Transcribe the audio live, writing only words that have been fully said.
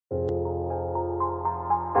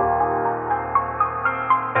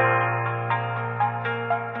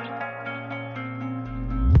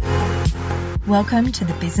Welcome to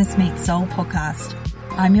the Business Meets Soul podcast.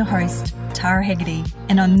 I'm your host, Tara Hegarty,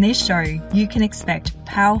 and on this show, you can expect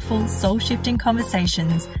powerful, soul-shifting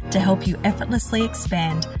conversations to help you effortlessly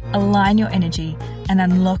expand, align your energy, and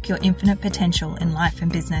unlock your infinite potential in life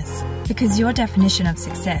and business. Because your definition of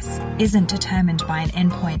success isn't determined by an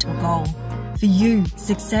endpoint or goal. For you,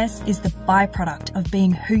 success is the byproduct of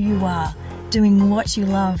being who you are, doing what you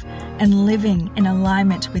love, and living in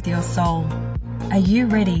alignment with your soul. Are you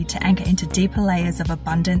ready to anchor into deeper layers of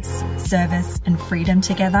abundance, service, and freedom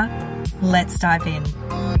together? Let's dive in.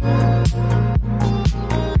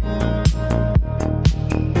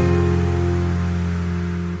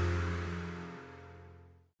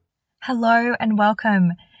 Hello and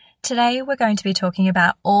welcome. Today we're going to be talking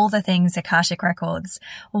about all the things Akashic Records,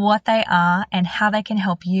 what they are, and how they can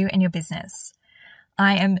help you and your business.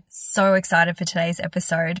 I am so excited for today's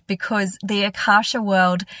episode because the Akasha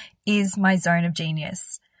world is my zone of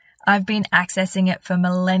genius. I've been accessing it for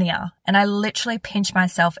millennia, and I literally pinch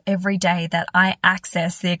myself every day that I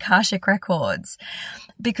access the Akashic Records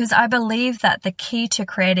because I believe that the key to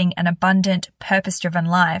creating an abundant, purpose-driven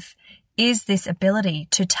life is this ability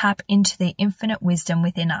to tap into the infinite wisdom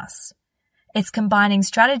within us. It's combining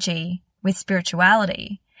strategy with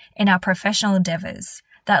spirituality in our professional endeavors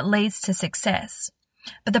that leads to success.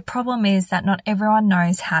 But the problem is that not everyone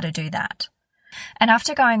knows how to do that. And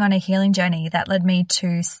after going on a healing journey that led me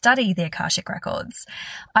to study the Akashic Records,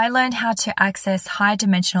 I learned how to access high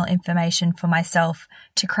dimensional information for myself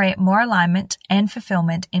to create more alignment and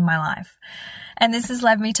fulfillment in my life. And this has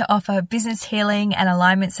led me to offer business healing and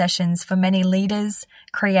alignment sessions for many leaders,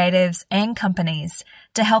 creatives, and companies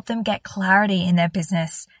to help them get clarity in their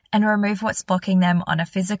business and remove what's blocking them on a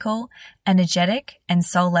physical, energetic, and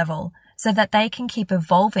soul level, so that they can keep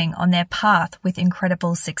evolving on their path with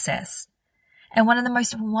incredible success. And one of the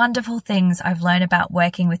most wonderful things I've learned about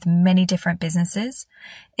working with many different businesses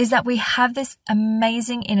is that we have this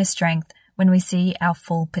amazing inner strength when we see our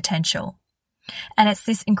full potential. And it's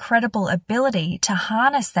this incredible ability to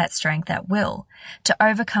harness that strength at will to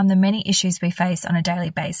overcome the many issues we face on a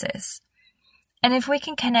daily basis. And if we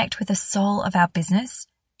can connect with the soul of our business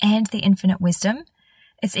and the infinite wisdom,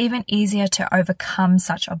 it's even easier to overcome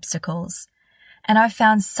such obstacles. And I've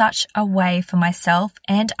found such a way for myself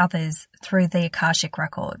and others through the Akashic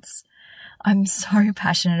Records. I'm so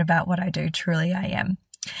passionate about what I do, truly I am.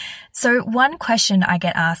 So one question I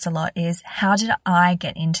get asked a lot is, how did I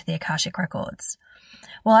get into the Akashic Records?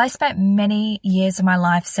 Well, I spent many years of my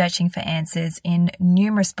life searching for answers in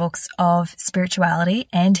numerous books of spirituality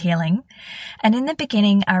and healing. And in the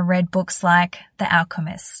beginning, I read books like The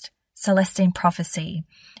Alchemist, Celestine Prophecy,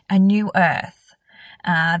 A New Earth,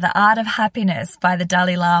 The Art of Happiness by the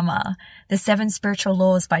Dalai Lama, The Seven Spiritual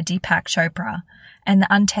Laws by Deepak Chopra, and The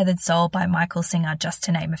Untethered Soul by Michael Singer, just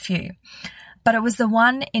to name a few. But it was the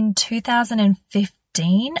one in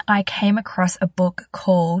 2015 I came across a book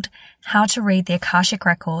called How to Read the Akashic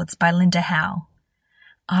Records by Linda Howe.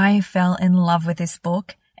 I fell in love with this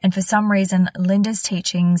book, and for some reason, Linda's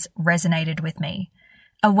teachings resonated with me,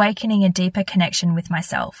 awakening a deeper connection with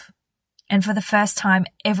myself. And for the first time,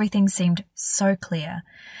 everything seemed so clear.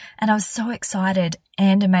 And I was so excited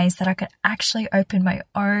and amazed that I could actually open my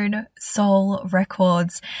own soul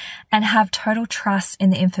records and have total trust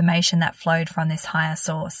in the information that flowed from this higher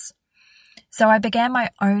source. So I began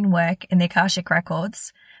my own work in the Akashic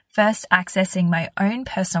Records, first accessing my own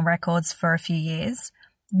personal records for a few years,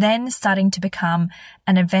 then starting to become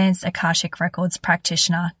an advanced Akashic Records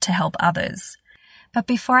practitioner to help others. But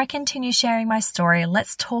before I continue sharing my story,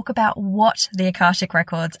 let's talk about what the Akashic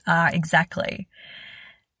Records are exactly.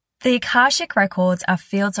 The Akashic Records are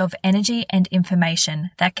fields of energy and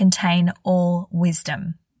information that contain all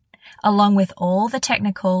wisdom, along with all the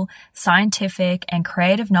technical, scientific, and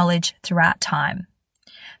creative knowledge throughout time.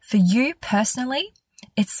 For you personally,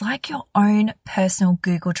 it's like your own personal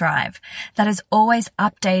Google Drive that is always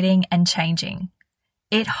updating and changing.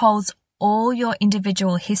 It holds all your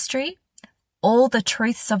individual history, all the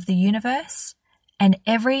truths of the universe, and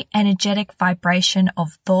every energetic vibration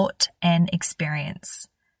of thought and experience.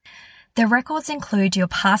 The records include your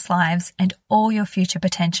past lives and all your future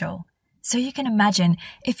potential. So you can imagine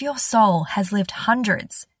if your soul has lived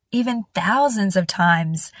hundreds, even thousands of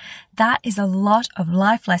times, that is a lot of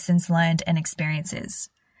life lessons learned and experiences.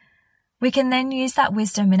 We can then use that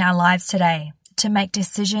wisdom in our lives today to make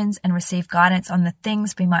decisions and receive guidance on the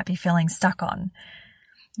things we might be feeling stuck on.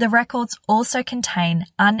 The records also contain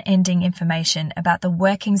unending information about the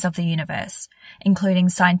workings of the universe, including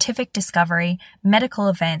scientific discovery, medical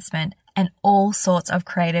advancement, and all sorts of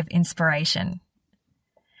creative inspiration.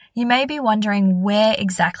 You may be wondering where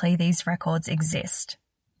exactly these records exist.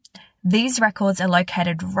 These records are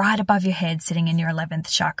located right above your head, sitting in your 11th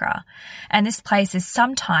chakra, and this place is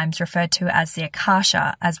sometimes referred to as the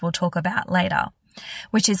Akasha, as we'll talk about later,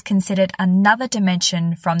 which is considered another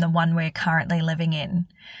dimension from the one we're currently living in.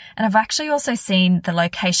 And I've actually also seen the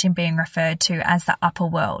location being referred to as the upper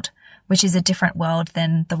world, which is a different world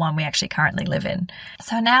than the one we actually currently live in.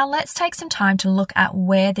 So now let's take some time to look at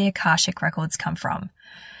where the Akashic records come from.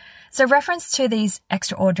 So reference to these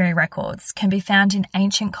extraordinary records can be found in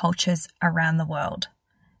ancient cultures around the world.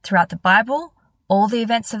 Throughout the Bible, all the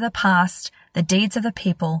events of the past, the deeds of the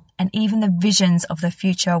people, and even the visions of the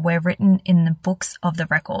future were written in the books of the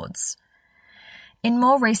records. In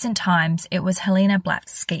more recent times, it was Helena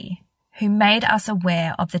Blavatsky who made us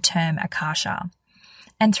aware of the term Akasha.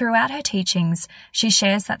 And throughout her teachings, she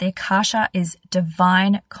shares that the Akasha is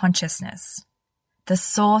divine consciousness, the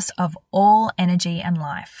source of all energy and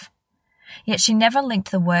life. Yet she never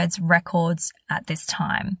linked the words records at this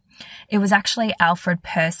time. It was actually Alfred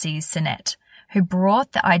Percy Sinnett who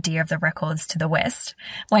brought the idea of the records to the West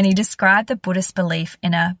when he described the Buddhist belief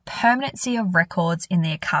in a permanency of records in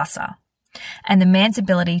the Akasha and the man's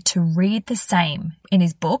ability to read the same in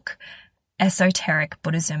his book, Esoteric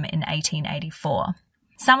Buddhism, in 1884.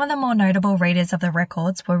 Some of the more notable readers of the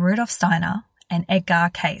records were Rudolf Steiner and Edgar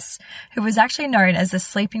Cayce, who was actually known as the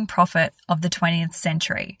sleeping prophet of the 20th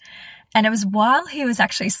century. And it was while he was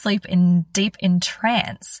actually deep in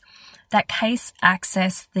trance that Cayce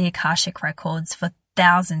accessed the Akashic records for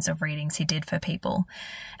thousands of readings he did for people.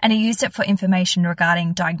 And he used it for information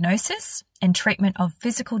regarding diagnosis and treatment of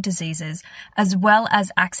physical diseases, as well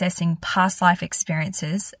as accessing past life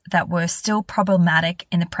experiences that were still problematic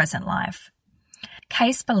in the present life.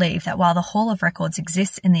 Cayce believed that while the Hall of Records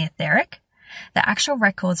exists in the etheric, the actual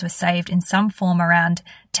records were saved in some form around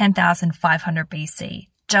 10,500 BC,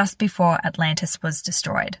 just before Atlantis was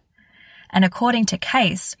destroyed. And according to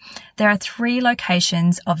Cayce, there are 3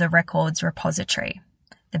 locations of the records repository: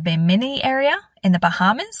 the Bimini area in the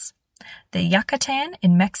Bahamas, the Yucatan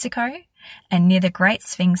in Mexico, and near the Great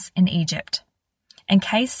Sphinx in Egypt. And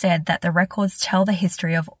Cayce said that the records tell the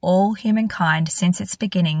history of all humankind since its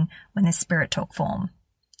beginning when the spirit took form.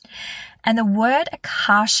 And the word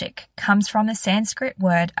Akashic comes from the Sanskrit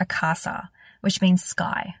word Akasa, which means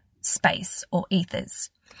sky, space, or ethers.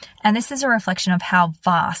 And this is a reflection of how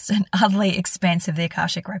vast and utterly expansive the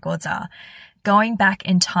Akashic records are, going back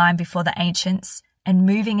in time before the ancients and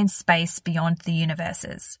moving in space beyond the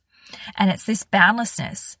universes. And it's this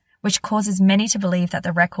boundlessness which causes many to believe that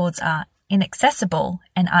the records are inaccessible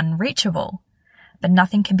and unreachable, but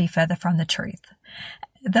nothing can be further from the truth.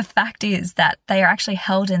 The fact is that they are actually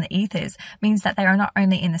held in the ethers means that they are not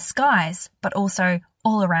only in the skies, but also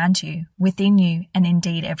all around you, within you, and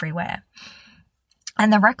indeed everywhere.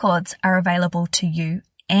 And the records are available to you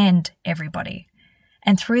and everybody.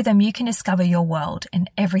 And through them, you can discover your world and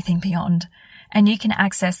everything beyond. And you can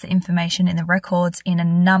access the information in the records in a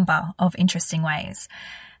number of interesting ways.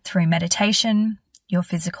 Through meditation, your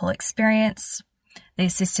physical experience, the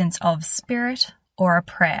assistance of spirit, or a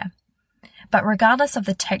prayer. But regardless of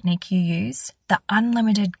the technique you use, the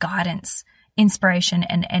unlimited guidance, inspiration,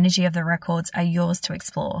 and energy of the records are yours to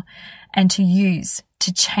explore and to use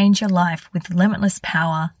to change your life with limitless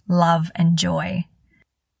power, love, and joy.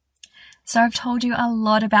 So I've told you a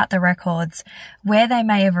lot about the records, where they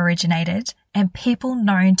may have originated, and people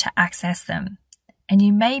known to access them. And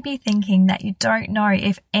you may be thinking that you don't know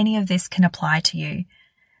if any of this can apply to you.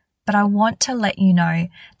 But I want to let you know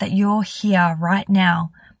that you're here right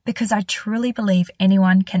now because I truly believe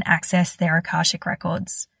anyone can access their Akashic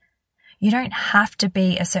records. You don't have to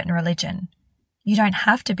be a certain religion. You don't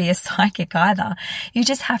have to be a psychic either. You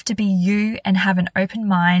just have to be you and have an open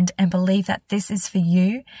mind and believe that this is for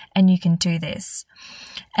you and you can do this.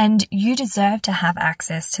 And you deserve to have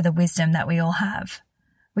access to the wisdom that we all have.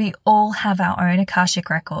 We all have our own Akashic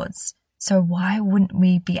records, so why wouldn't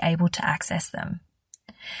we be able to access them?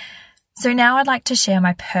 So now I'd like to share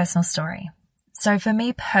my personal story. So for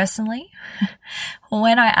me personally,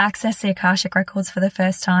 when I accessed the Akashic records for the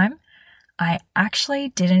first time, I actually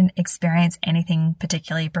didn't experience anything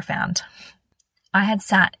particularly profound. I had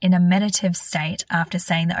sat in a meditative state after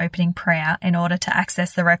saying the opening prayer in order to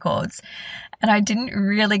access the records, and I didn't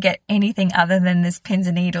really get anything other than this pins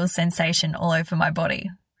and needles sensation all over my body.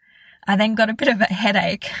 I then got a bit of a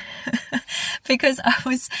headache because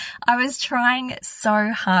I was trying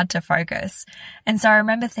so hard to focus. And so I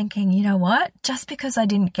remember thinking, you know what? Just because I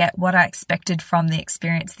didn't get what I expected from the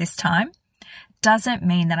experience this time doesn't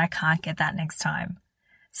mean that I can't get that next time.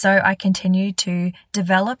 So I continued to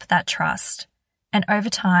develop that trust. And over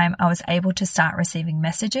time, I was able to start receiving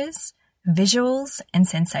messages, visuals, and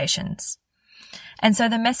sensations. And so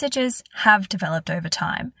the messages have developed over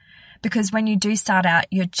time, because when you do start out,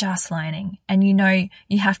 you're just learning, and you know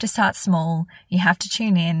you have to start small, you have to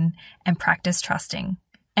tune in and practice trusting.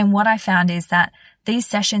 And what I found is that these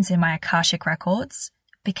sessions in my Akashic records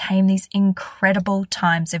became these incredible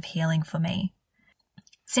times of healing for me.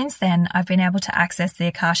 Since then, I've been able to access the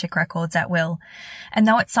Akashic records at will. And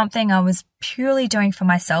though it's something I was purely doing for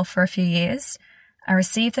myself for a few years, I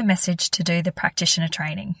received the message to do the practitioner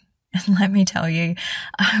training. And let me tell you,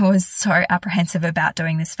 I was so apprehensive about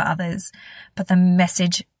doing this for others, but the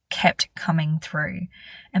message kept coming through.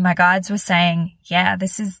 And my guides were saying, yeah,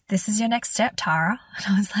 this is your next step, Tara. And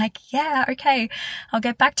I was like, yeah, okay, I'll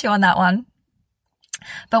get back to you on that one.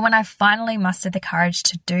 But when I finally mustered the courage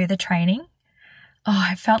to do the training,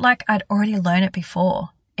 I felt like I'd already learned it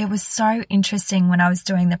before. It was so interesting when I was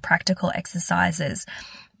doing the practical exercises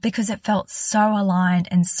because it felt so aligned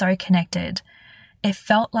and so connected. It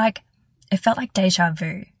felt like deja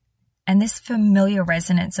vu, and this familiar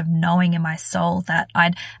resonance of knowing in my soul that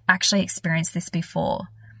I'd actually experienced this before.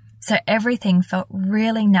 So everything felt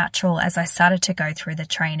really natural as I started to go through the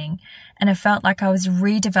training, and it felt like I was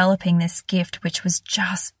redeveloping this gift, which was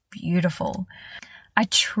just beautiful. I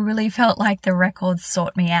truly felt like the records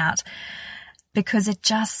sought me out because it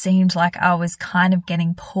just seemed like I was kind of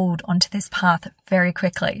getting pulled onto this path very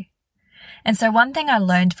quickly. And so one thing I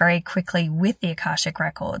learned very quickly with the Akashic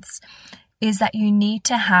records is that you need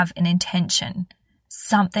to have an intention,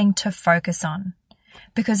 something to focus on,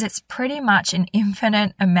 because it's pretty much an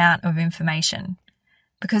infinite amount of information.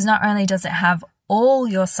 Because not only does it have all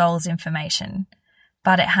your soul's information,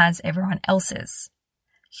 but it has everyone else's.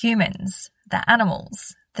 Humans, the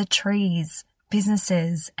animals, the trees,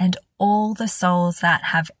 businesses, and all the souls that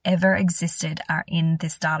have ever existed are in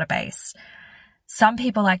this database. Some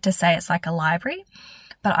people like to say it's like a library,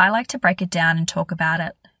 but I like to break it down and talk about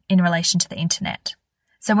it in relation to the internet.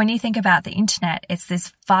 So when you think about the internet, it's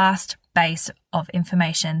this vast base of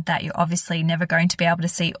information that you're obviously never going to be able to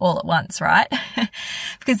see all at once, right?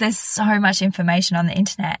 Because there's so much information on the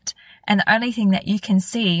internet. And the only thing that you can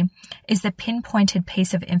see is the pinpointed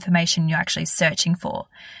piece of information you're actually searching for.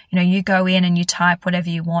 You know, you go in and you type whatever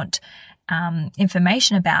you want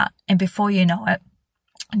information about, and before you know it,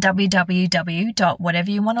 www.whatever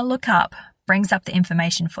you want to look up brings up the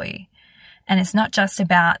information for you. And it's not just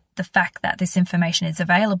about the fact that this information is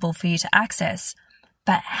available for you to access,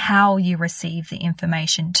 but how you receive the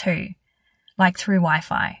information too, like through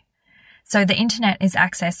Wi-Fi. So the internet is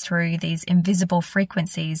accessed through these invisible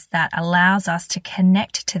frequencies that allows us to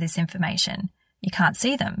connect to this information. You can't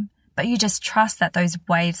see them, but you just trust that those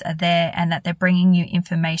waves are there and that they're bringing you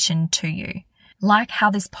information to you. Like how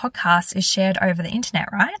this podcast is shared over the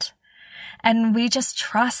internet, right? And we just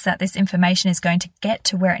trust that this information is going to get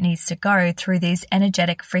to where it needs to go through these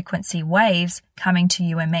energetic frequency waves coming to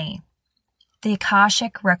you and me. The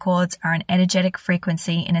Akashic records are an energetic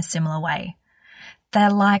frequency in a similar way. They're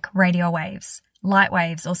like radio waves, light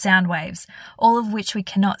waves, or sound waves, all of which we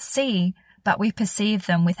cannot see, but we perceive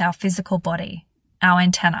them with our physical body, our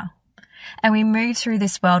antenna. And we move through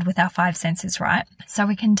this world with our five senses, right? So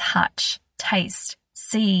we can touch, taste,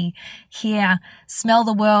 see, hear, smell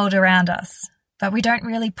the world around us. But we don't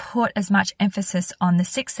really put as much emphasis on the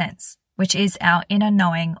sixth sense, which is our inner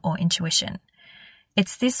knowing or intuition.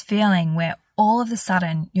 It's this feeling where all of a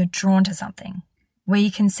sudden you're drawn to something, where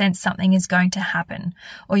you can sense something is going to happen,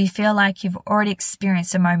 or you feel like you've already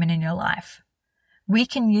experienced a moment in your life. We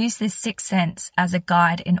can use this sixth sense as a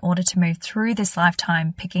guide in order to move through this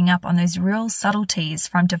lifetime, picking up on those real subtleties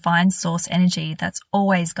from divine source energy that's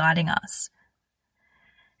always guiding us.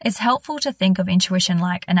 It's helpful to think of intuition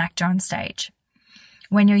like an actor on stage.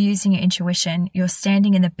 When you're using your intuition, you're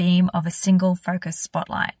standing in the beam of a single focused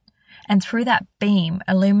spotlight, and through that beam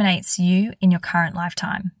illuminates you in your current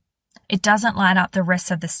lifetime. It doesn't light up the rest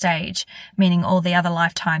of the stage, meaning all the other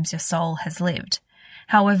lifetimes your soul has lived.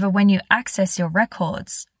 However, when you access your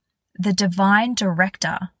records, the divine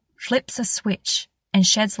director flips a switch and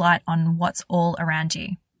sheds light on what's all around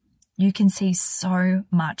you. You can see so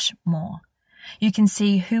much more. You can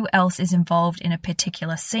see who else is involved in a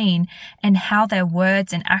particular scene and how their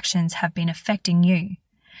words and actions have been affecting you.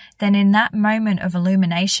 Then in that moment of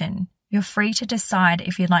illumination, you're free to decide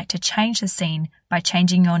if you'd like to change the scene by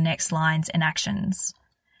changing your next lines and actions.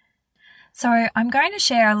 So I'm going to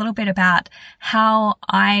share a little bit about how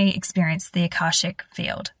I experience the Akashic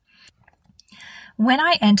field. When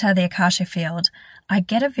I enter the Akashic field, I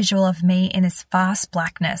get a visual of me in this vast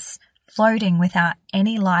blackness, floating without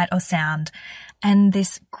any light or sound, and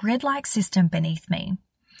this grid-like system beneath me.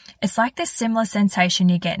 It's like this similar sensation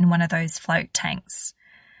you get in one of those float tanks.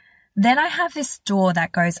 Then I have this door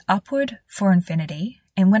that goes upward for infinity,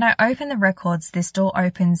 and when I open the records, this door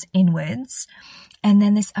opens inwards, and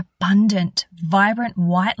then this abundant, vibrant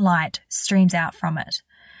white light streams out from it.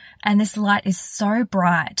 And this light is so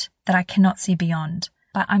bright that I cannot see beyond,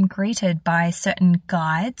 but I'm greeted by certain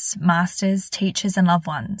guides, masters, teachers, and loved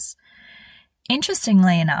ones.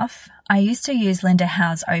 Interestingly enough, I used to use Linda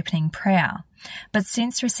Howe's opening prayer, but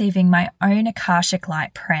since receiving my own Akashic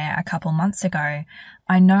Light prayer a couple months ago,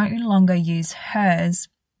 I no longer use hers,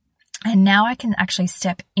 and now I can actually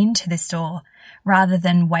step into this door rather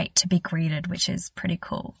than wait to be greeted, which is pretty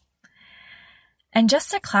cool. And just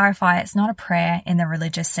to clarify, it's not a prayer in the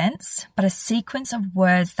religious sense, but a sequence of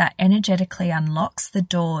words that energetically unlocks the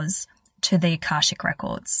doors to the Akashic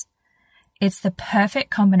records. It's the perfect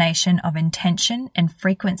combination of intention and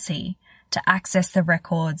frequency to access the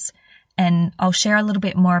records, and I'll share a little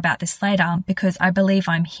bit more about this later because I believe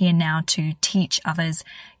I'm here now to teach others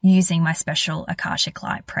using my special Akashic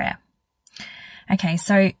Light prayer. Okay,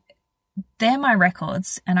 so they're my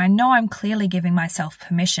records, and I know I'm clearly giving myself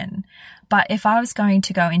permission, but if I was going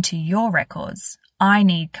to go into your records, I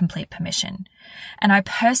need complete permission. And I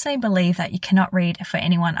personally believe that you cannot read for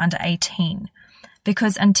anyone under 18,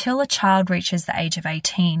 because until a child reaches the age of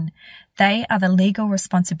 18, they are the legal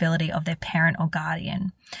responsibility of their parent or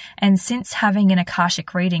guardian. And since having an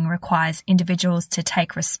Akashic reading requires individuals to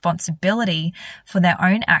take responsibility for their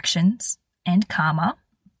own actions and karma,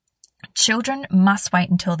 children must wait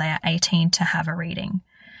until they are 18 to have a reading.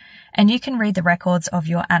 And you can read the records of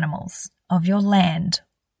your animals, of your land,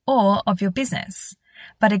 or of your business.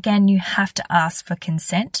 But again, you have to ask for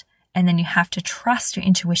consent, and then you have to trust your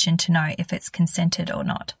intuition to know if it's consented or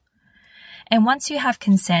not. And once you have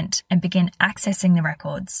consent and begin accessing the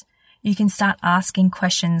records, you can start asking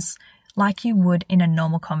questions like you would in a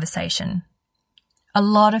normal conversation. A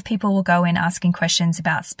lot of people will go in asking questions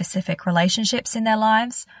about specific relationships in their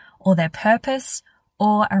lives, or their purpose,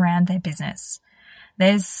 or around their business.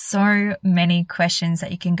 There's so many questions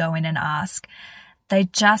that you can go in and ask. They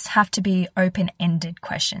just have to be open-ended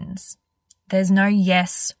questions. There's no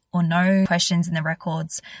yes or no questions in the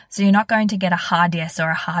records, so you're not going to get a hard yes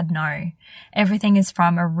or a hard no. Everything is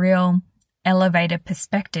from a real elevated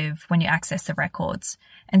perspective when you access the records.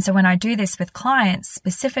 And so when I do this with clients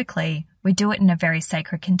specifically, we do it in a very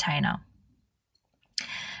sacred container.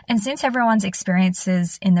 And since everyone's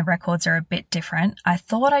experiences in the records are a bit different, I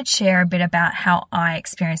thought I'd share a bit about how I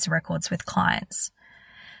experience the records with clients.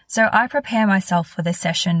 So I prepare myself for this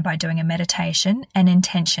session by doing a meditation and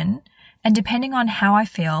intention, and depending on how I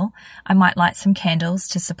feel, I might light some candles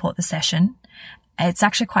to support the session. It's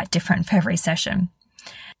actually quite different for every session.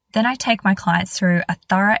 Then I take my clients through a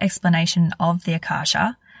thorough explanation of the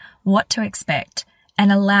Akasha, what to expect,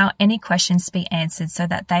 and allow any questions to be answered so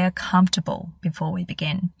that they are comfortable before we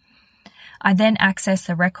begin. I then access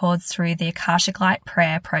the records through the Akashic Light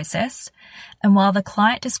prayer process, and while the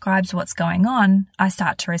client describes what's going on, I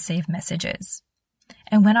start to receive messages.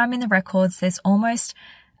 And when I'm in the records, there's almost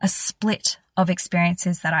a split of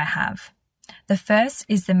experiences that I have. The first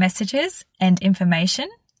is the messages and information,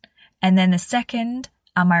 and then the second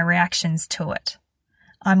are my reactions to it.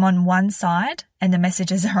 I'm on one side and the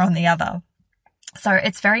messages are on the other. So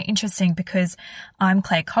it's very interesting because I'm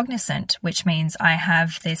claircognizant, which means I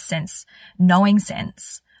have this knowing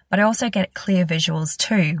sense, but I also get clear visuals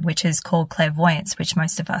too, which is called clairvoyance, which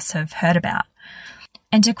most of us have heard about.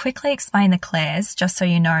 And to quickly explain the clairs, just so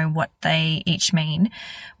you know what they each mean,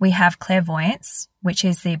 we have clairvoyance, which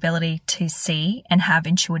is the ability to see and have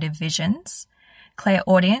intuitive visions.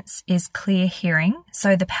 Clairaudience is clear hearing,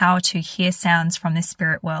 so the power to hear sounds from the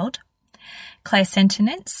spirit world.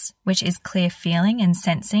 Clairsentience, which is clear feeling and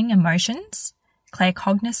sensing emotions.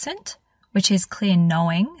 Claircognizant, which is clear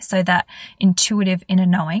knowing, so that intuitive inner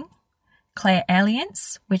knowing.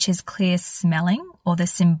 Clairalience, which is clear smelling or the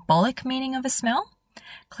symbolic meaning of a smell.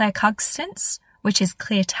 Claircognizance, which is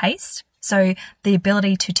clear taste, so the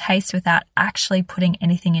ability to taste without actually putting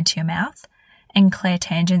anything into your mouth. And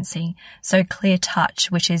clairtangency, so clear touch,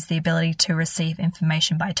 which is the ability to receive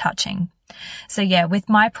information by touching. So yeah, with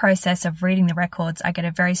my process of reading the records, I get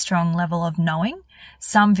a very strong level of knowing,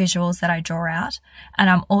 some visuals that I draw out, and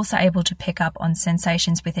I'm also able to pick up on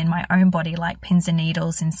sensations within my own body, like pins and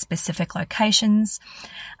needles in specific locations,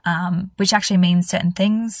 which actually means certain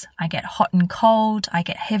things. I get hot and cold, I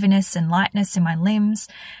get heaviness and lightness in my limbs.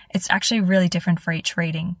 It's actually really different for each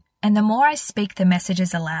reading. And the more I speak the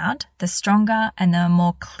messages aloud, the stronger and the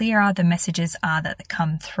more clearer the messages are that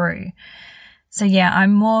come through. So yeah,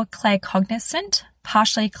 I'm more claircognizant,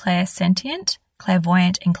 partially clairsentient,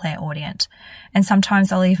 clairvoyant, and clairaudient. And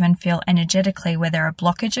sometimes I'll even feel energetically where there are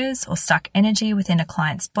blockages or stuck energy within a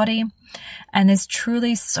client's body. And there's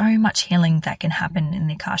truly so much healing that can happen in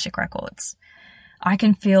the Akashic records. I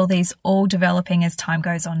can feel these all developing as time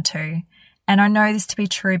goes on too. And I know this to be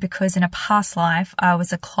true because in a past life, I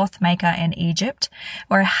was a cloth maker in Egypt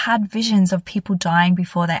where I had visions of people dying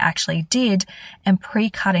before they actually did and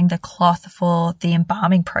pre-cutting the cloth for the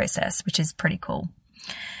embalming process, which is pretty cool.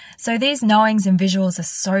 So these knowings and visuals are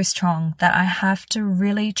so strong that I have to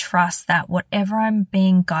really trust that whatever I'm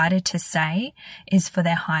being guided to say is for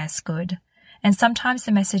their highest good. And sometimes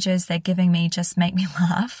the messages they're giving me just make me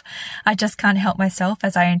laugh. I just can't help myself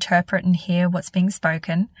as I interpret and hear what's being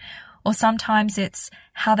spoken. Or sometimes it's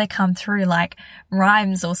how they come through, like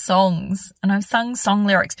rhymes or songs. And I've sung song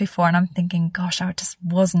lyrics before and I'm thinking, gosh, I just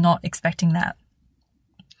was not expecting that.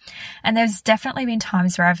 And there's definitely been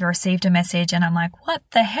times where I've received a message and I'm like, what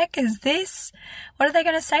the heck is this? What are they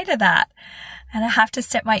going to say to that? And I have to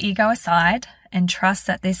step my ego aside and trust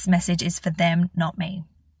that this message is for them, not me.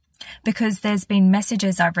 Because there's been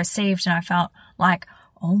messages I've received and I felt like,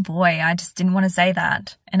 oh boy, I just didn't want to say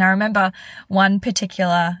that. And I remember one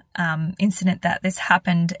particular incident that this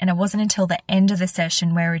happened, and it wasn't until the end of the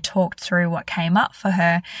session where we talked through what came up for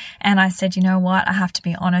her. And I said, you know what, I have to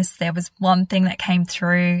be honest, there was one thing that came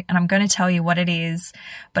through and I'm going to tell you what it is,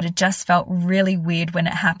 but it just felt really weird when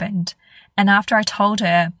it happened. And after I told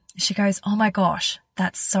her, she goes, oh my gosh,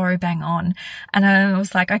 that's so bang on. And I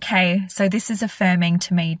was like, okay, so this is affirming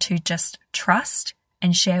to me to just trust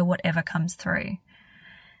and share whatever comes through.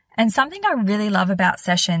 And something I really love about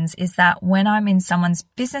sessions is that when I'm in someone's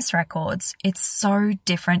business records, it's so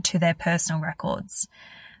different to their personal records.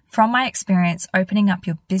 From my experience, opening up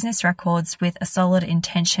your business records with a solid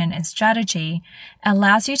intention and strategy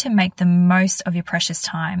allows you to make the most of your precious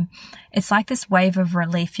time. It's like this wave of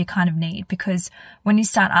relief you kind of need, because when you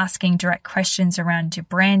start asking direct questions around your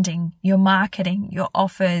branding, your marketing, your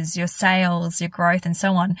offers, your sales, your growth, and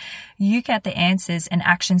so on, you get the answers and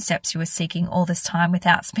action steps you were seeking all this time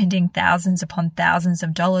without spending thousands upon thousands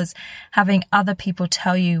of dollars having other people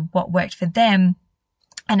tell you what worked for them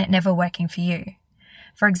and it never working for you.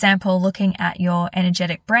 For example, looking at your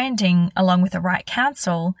energetic branding along with the right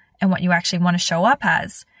counsel and what you actually want to show up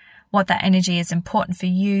as, what that energy is important for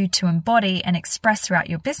you to embody and express throughout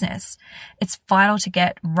your business. It's vital to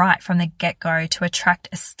get right from the get-go to attract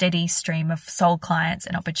a steady stream of soul clients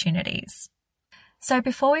and opportunities. So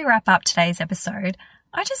before we wrap up today's episode,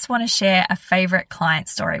 I just want to share a favorite client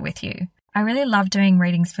story with you. I really love doing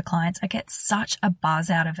readings for clients. I get such a buzz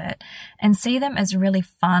out of it and see them as really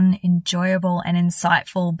fun, enjoyable, and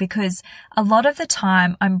insightful because a lot of the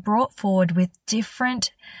time I'm brought forward with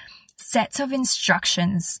different sets of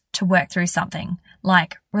instructions to work through something,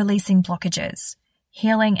 like releasing blockages,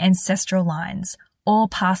 healing ancestral lines, or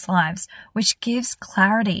past lives, which gives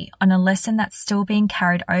clarity on a lesson that's still being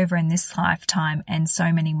carried over in this lifetime and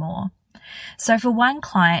so many more. So for one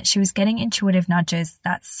client, she was getting intuitive nudges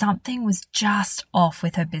that something was just off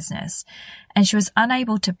with her business, and she was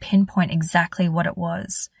unable to pinpoint exactly what it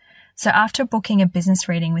was. So after booking a business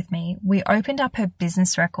reading with me, we opened up her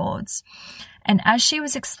business records. And as she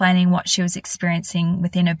was explaining what she was experiencing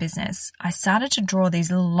within her business, I started to draw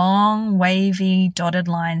these long, wavy, dotted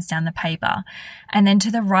lines down the paper. And then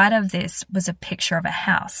to the right of this was a picture of a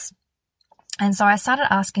house. And so I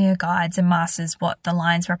started asking her guides and masters what the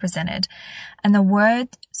lines represented, and the word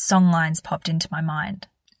song lines popped into my mind.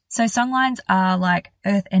 So song lines are like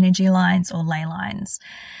earth energy lines or ley lines.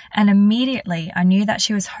 And immediately I knew that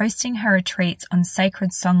she was hosting her retreats on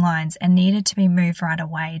sacred song lines and needed to be moved right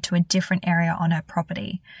away to a different area on her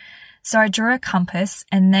property. So I drew a compass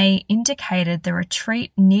and they indicated the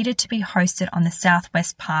retreat needed to be hosted on the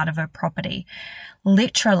southwest part of her property.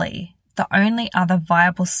 Literally, the only other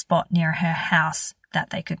viable spot near her house that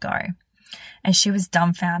they could go. And she was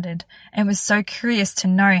dumbfounded and was so curious to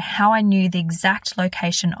know how I knew the exact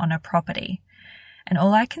location on her property. And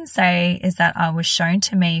all I can say is that I was shown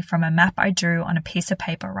to me from a map I drew on a piece of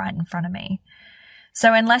paper right in front of me.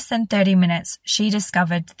 So in less than 30 minutes, she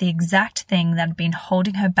discovered the exact thing that had been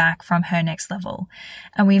holding her back from her next level.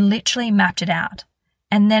 And we literally mapped it out.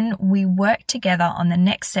 And then we worked together on the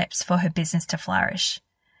next steps for her business to flourish.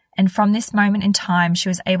 And from this moment in time, she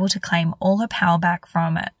was able to claim all her power back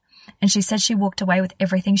from it. And she said she walked away with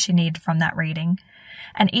everything she needed from that reading.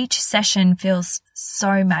 And each session feels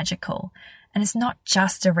so magical. And it's not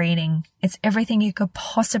just a reading. It's everything you could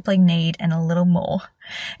possibly need and a little more.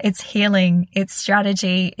 It's healing, it's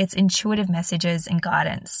strategy, it's intuitive messages and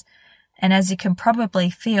guidance. And as you can probably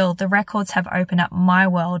feel, the records have opened up my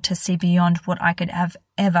world to see beyond what I could have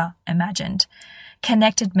ever imagined,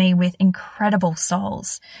 connected me with incredible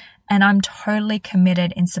souls. And I'm totally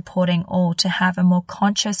committed in supporting all to have a more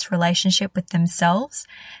conscious relationship with themselves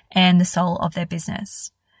and the soul of their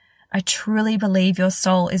business. I truly believe your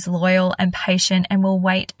soul is loyal and patient and will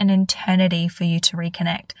wait an eternity for you to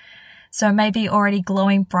reconnect. So it may be already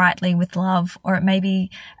glowing brightly with love, or it may be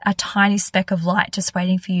a tiny speck of light just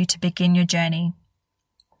waiting for you to begin your journey.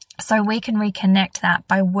 So we can reconnect that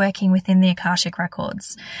by working within the Akashic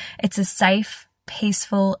records. It's a safe,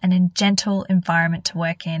 peaceful, and a gentle environment to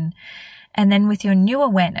work in. And then with your new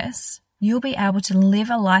awareness, you'll be able to live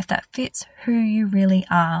a life that fits who you really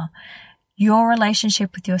are. Your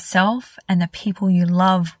relationship with yourself and the people you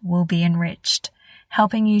love will be enriched,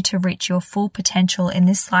 helping you to reach your full potential in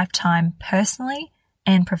this lifetime personally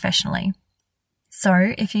and professionally.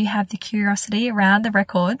 So if you have the curiosity around the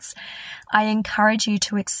records, I encourage you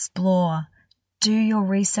to explore, do your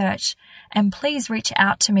research, and please reach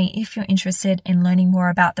out to me if you're interested in learning more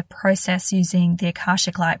about the process using the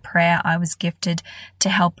Akashic Light prayer I was gifted to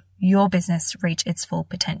help your business reach its full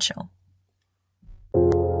potential.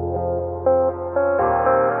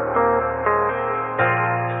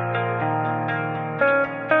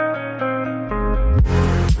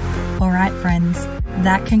 All right, friends,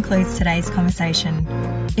 that concludes today's conversation.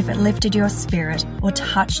 If it lifted your spirit or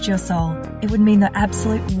touched your soul, it would mean the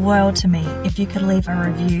absolute world to me if you could leave a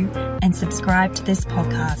review and subscribe to this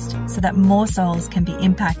podcast so that more souls can be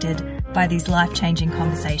impacted by these life-changing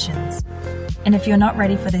conversations. And if you're not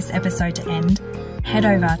ready for this episode to end, head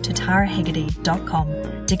over to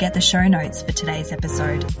tarahegarty.com to get the show notes for today's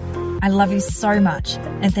episode. I love you so much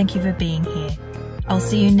and thank you for being here. I'll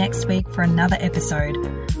see you next week for another episode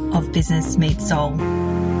of Business Meets Soul.